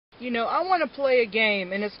You know, I want to play a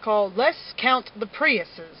game, and it's called Let's Count the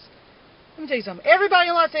Priuses. Let me tell you something. Everybody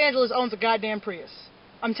in Los Angeles owns a goddamn Prius.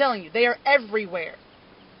 I'm telling you, they are everywhere.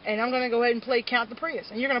 And I'm going to go ahead and play Count the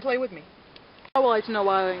Prius, and you're going to play with me. I would like to know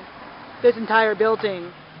why this entire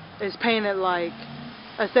building is painted like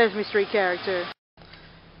a Sesame Street character.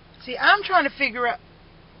 See, I'm trying to figure out...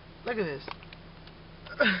 Look at this.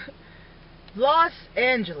 Los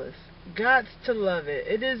Angeles. Gots to love it.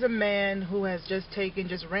 It is a man who has just taken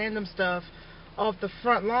just random stuff off the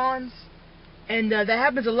front lawns. And that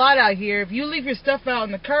happens a lot out here. If you leave your stuff out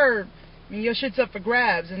on the curb, I mean, your shit's up for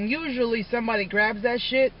grabs. And usually somebody grabs that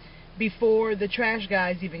shit before the trash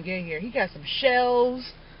guys even get here. He got some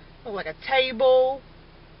shelves, like a table,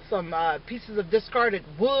 some pieces of discarded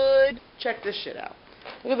wood. Check this shit out.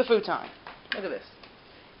 Look at the futon. Look at this.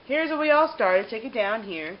 Here's where we all started. Take it down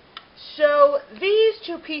here. So these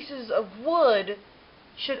two pieces of wood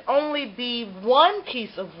should only be one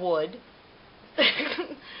piece of wood.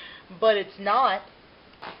 But it's not.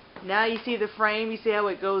 Now you see the frame. You see how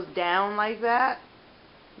it goes down like that?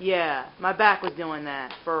 Yeah, my back was doing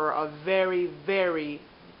that for a very, very,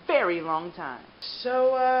 very long time.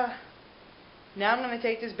 So, now I'm going to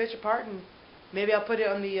take this bitch apart and maybe I'll put it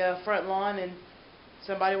on the front lawn and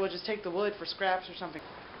somebody will just take the wood for scraps or something.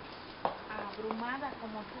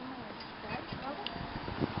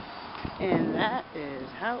 And that is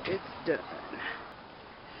how it's done.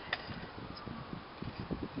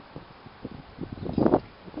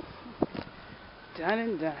 Done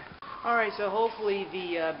and done. Alright, so hopefully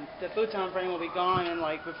the futon frame will be gone and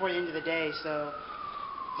like before the end of the day, so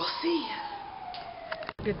we'll see.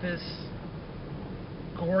 Look at this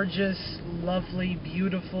gorgeous, lovely,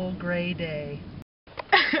 beautiful gray day.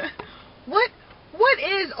 What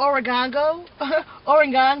is Oregongo?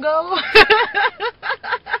 Oregongo?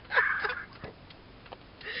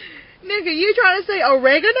 Nigga, you trying to say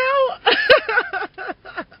oregano?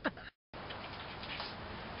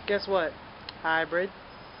 Guess what? Hybrid.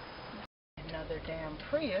 Another damn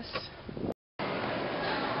Prius.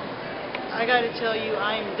 I gotta tell you,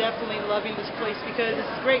 I am definitely loving this place because this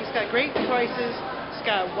is great. It's got great prices. It's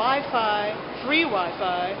got Wi-Fi, free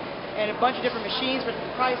Wi-Fi, and a bunch of different machines for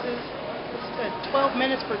different prices. It's 12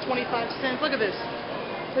 minutes for 25 cents. Look at this.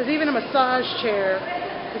 There's even a massage chair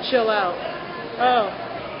to chill out. Oh,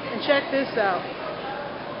 and check this out.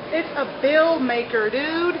 It's a bill maker,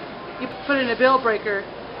 dude. You put in a bill breaker.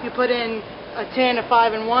 You put in a 10, a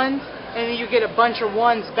 5, and 1s, and then you get a bunch of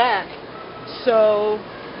 1s back. So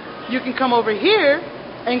you can come over here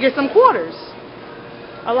and get some quarters.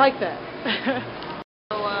 I like that.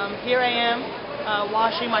 So here I am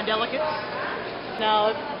washing my delicates.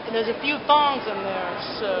 Now there's a few thongs in there,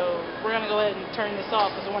 so we're going to go ahead and turn this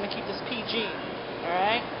off because I want to keep this PG.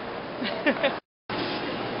 Alright?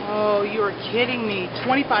 Oh, you are kidding me.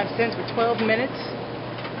 25 cents for 12 minutes?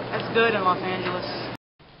 That's good in Los Angeles.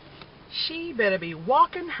 She better be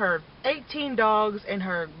walking her 18 dogs in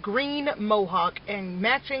her green mohawk and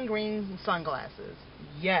matching green sunglasses.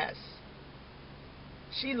 Yes.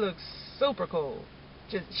 She looks super cool.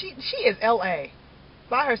 She is LA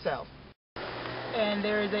by herself. And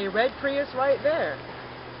there is a red Prius right there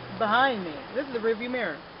behind me. This is the rearview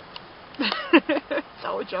mirror.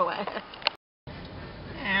 Told your ass.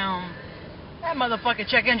 Damn. That motherfucking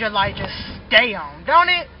check engine light just stay on, don't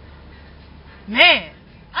it? Man.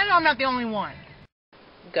 I know I'm not the only one.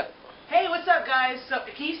 Go. Hey, what's up, guys? So,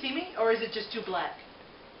 can you see me, or is it just too black?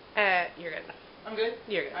 You're good. I'm good?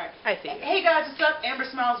 You're good. All right. I see you. Hey, guys, what's up? Amber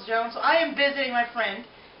Smiles Jones. So, I am visiting my friend,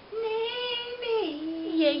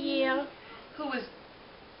 Nene. Yeah. Who was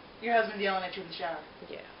your husband yelling at you in the shower?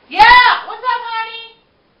 Yeah. Yeah! What's up, honey?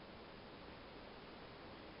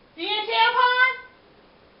 Do you need a tampon?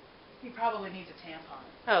 He probably needs a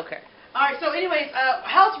tampon. Okay. Alright, so anyways,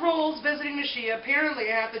 house rules, visiting Mashia.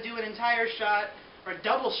 Apparently I have to do an entire shot, or a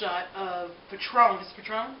double shot, of Patron. Is it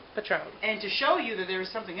Patron? Patron. And to show you that there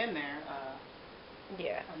is something in there,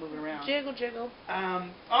 yeah. I'm moving around. Jiggle, jiggle.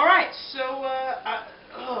 Alright, so,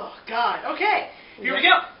 oh, God. Okay, here we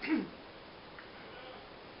go.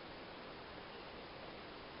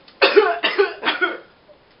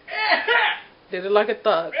 Did it like a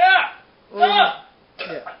thug. Yeah!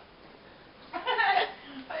 Yeah.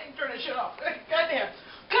 Turn that shit off. Goddamn.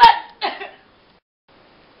 Cut!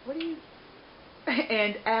 What are you...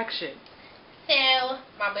 And action. So,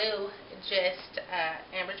 my boo, just,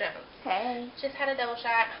 Amber Jones. Hey. Just had a double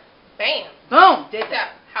shot. Bam. Boom. Did So,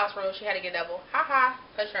 that. house rule, she had to get double. Ha ha.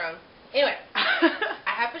 Patron. Anyway, I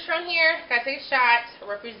have Patron here. Gotta take a shot.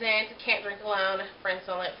 Represent. Can't drink alone. Friends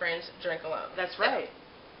don't let friends drink alone. That's right.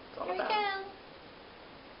 So, here we go.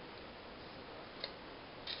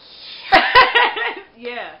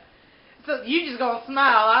 Yeah. So you just gonna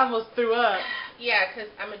smile. I almost threw up. Yeah, because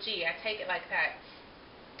I'm a G. I take it like that.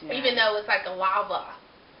 Yeah. Even though it's like a lava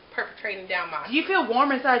perpetrating down my... Do you feel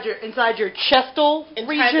warm inside your chestal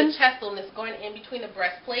inside region? the chestal, and it's going in between the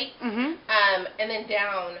breastplate, Mm-hmm. and then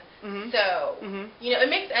down. Mm-hmm. So, Mm-hmm. you know, it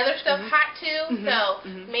makes other stuff hot too. Mm-hmm. So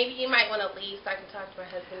Mm-hmm. maybe you might want to leave so I can talk to my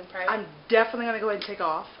husband in private. I'm definitely gonna go ahead and take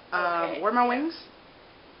off. Okay. Where are my wings?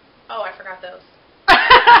 Oh, I forgot those.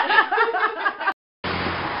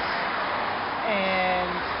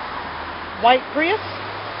 And white Prius.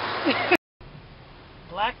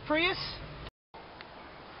 Black Prius.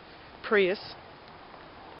 Prius.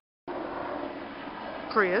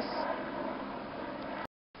 Prius.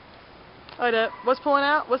 Hold up. What's pulling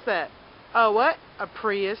out? What's that? Oh, what? A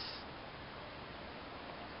Prius.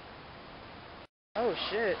 Oh,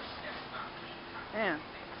 shit. Man.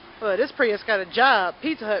 Well, this Prius got a job.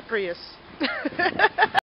 Pizza Hut Prius.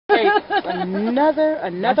 Hey,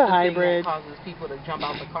 another hybrid. That causes people to jump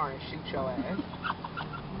out the car and shoot your ass.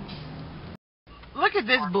 Look at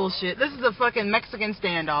this bullshit. This is a fucking Mexican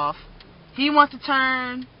standoff. He wants to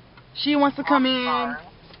turn. She wants to come in.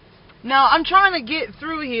 No, I'm trying to get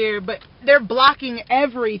through here, but they're blocking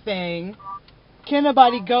everything. Can't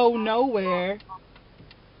nobody go nowhere.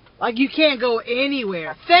 Like, you can't go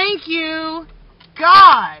anywhere. Thank you.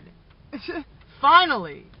 God.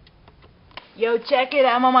 Finally. Yo, check it.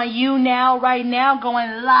 I'm on my YouNow right now,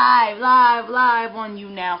 going live on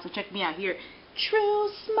YouNow. So check me out here. True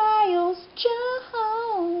Smiles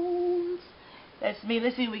Jones. That's me.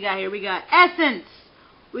 Let's see what we got here. We got Essence.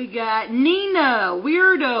 We got Nina.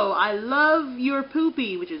 Weirdo. I love your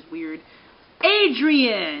poopy, which is weird.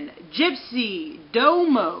 Adrian. Gypsy.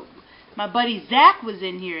 Domo. My buddy Zach was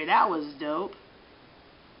in here. That was dope.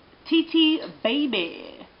 TT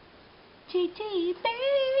Baby. TT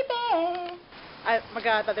Baby. My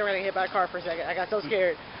God, I thought they were going to get hit by a car for a second. I got so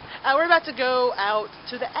scared. We're about to go out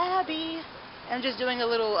to the Abbey. I'm just doing a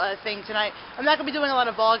little thing tonight. I'm not going to be doing a lot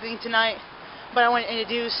of vlogging tonight, but I want to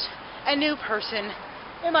introduce a new person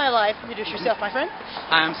in my life. Introduce yourself, my friend.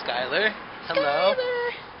 I'm Skylar. Hello.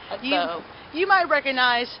 Skylar. You might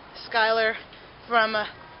recognize Skylar from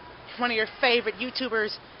one of your favorite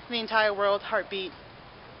YouTubers in the entire world, HARTBEAT.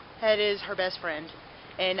 That is her best friend.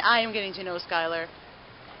 And I am getting to know Skylar,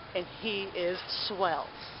 and he is swell.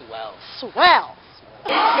 Swell. Swell.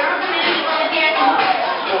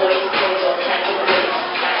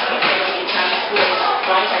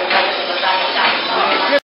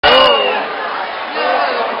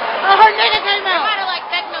 Her nigga came out. I gotta like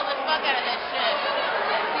techno the fuck out of that shit.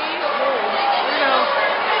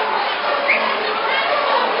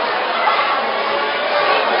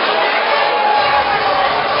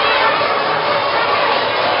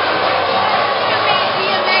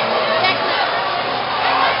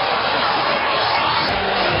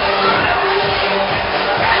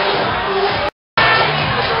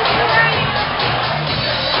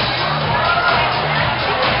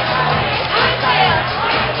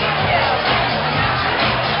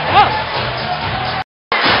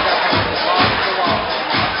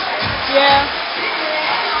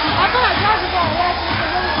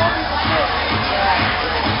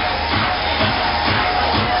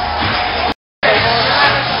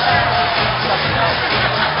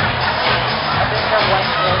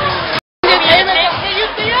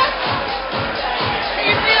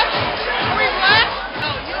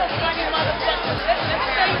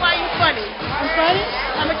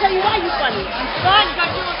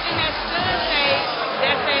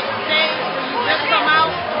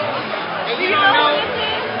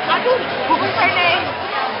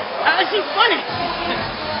 She's funny.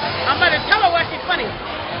 I'm about to tell her why she's funny.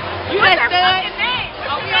 You What's her understand? fucking name?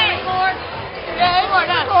 Are we on record? Yeah,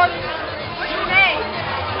 we're not recording. What's your name?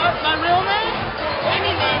 My real name?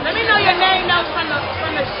 Any name. Let me know your name now from the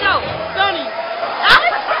show. Sunny.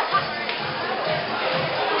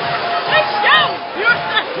 What show? You're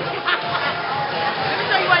Sunny. Let me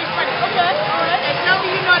tell you why you're funny. Okay, alright. And tell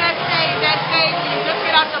me you know that stage when you just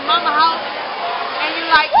get out the mama house and you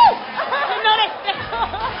like, woo! You know that stage?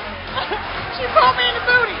 She pulled me in the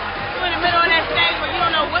booty. You in the middle of that stage where you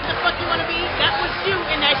don't know what the fuck you want to be. That was you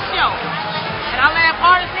in that show. And I laugh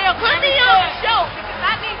hard as hell. Put me on the show because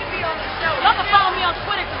I need to be on the show. Y'all can follow me on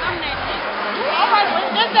Twitter because I'm that nigga. Alright, well,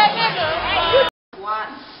 that's that nigga.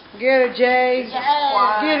 Get her, Jay.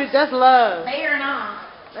 Yes. Get it. That's love. Pay or not?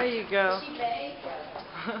 There you go. She paid.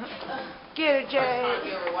 Get it, Jay.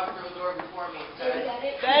 You ever walked through a door before me?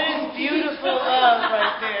 That is beautiful love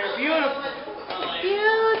right there. Beautiful.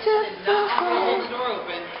 Hold the door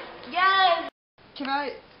open. Yes.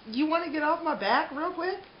 You want to get off my back real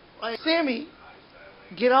quick? Like, Sammy,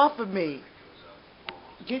 get off of me.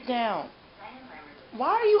 Get down. Why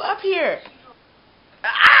are you up here?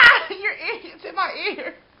 Ah! Your ear. It's in my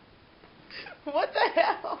ear. What the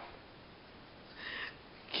hell?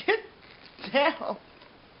 Get down.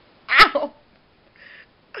 Ow!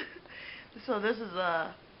 So this is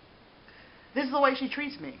the way she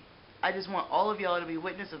treats me. I just want all of y'all to be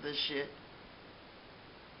witness of this shit.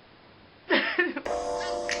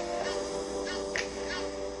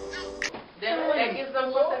 That gives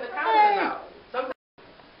them something to comment about. Something.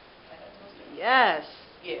 Yes.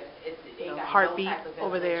 Yeah, it ain't got Heartbeat no type of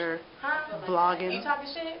over there Huh? vlogging. You talking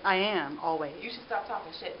shit? I am always. You should stop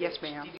talking shit. Yes, bitch. ma'am.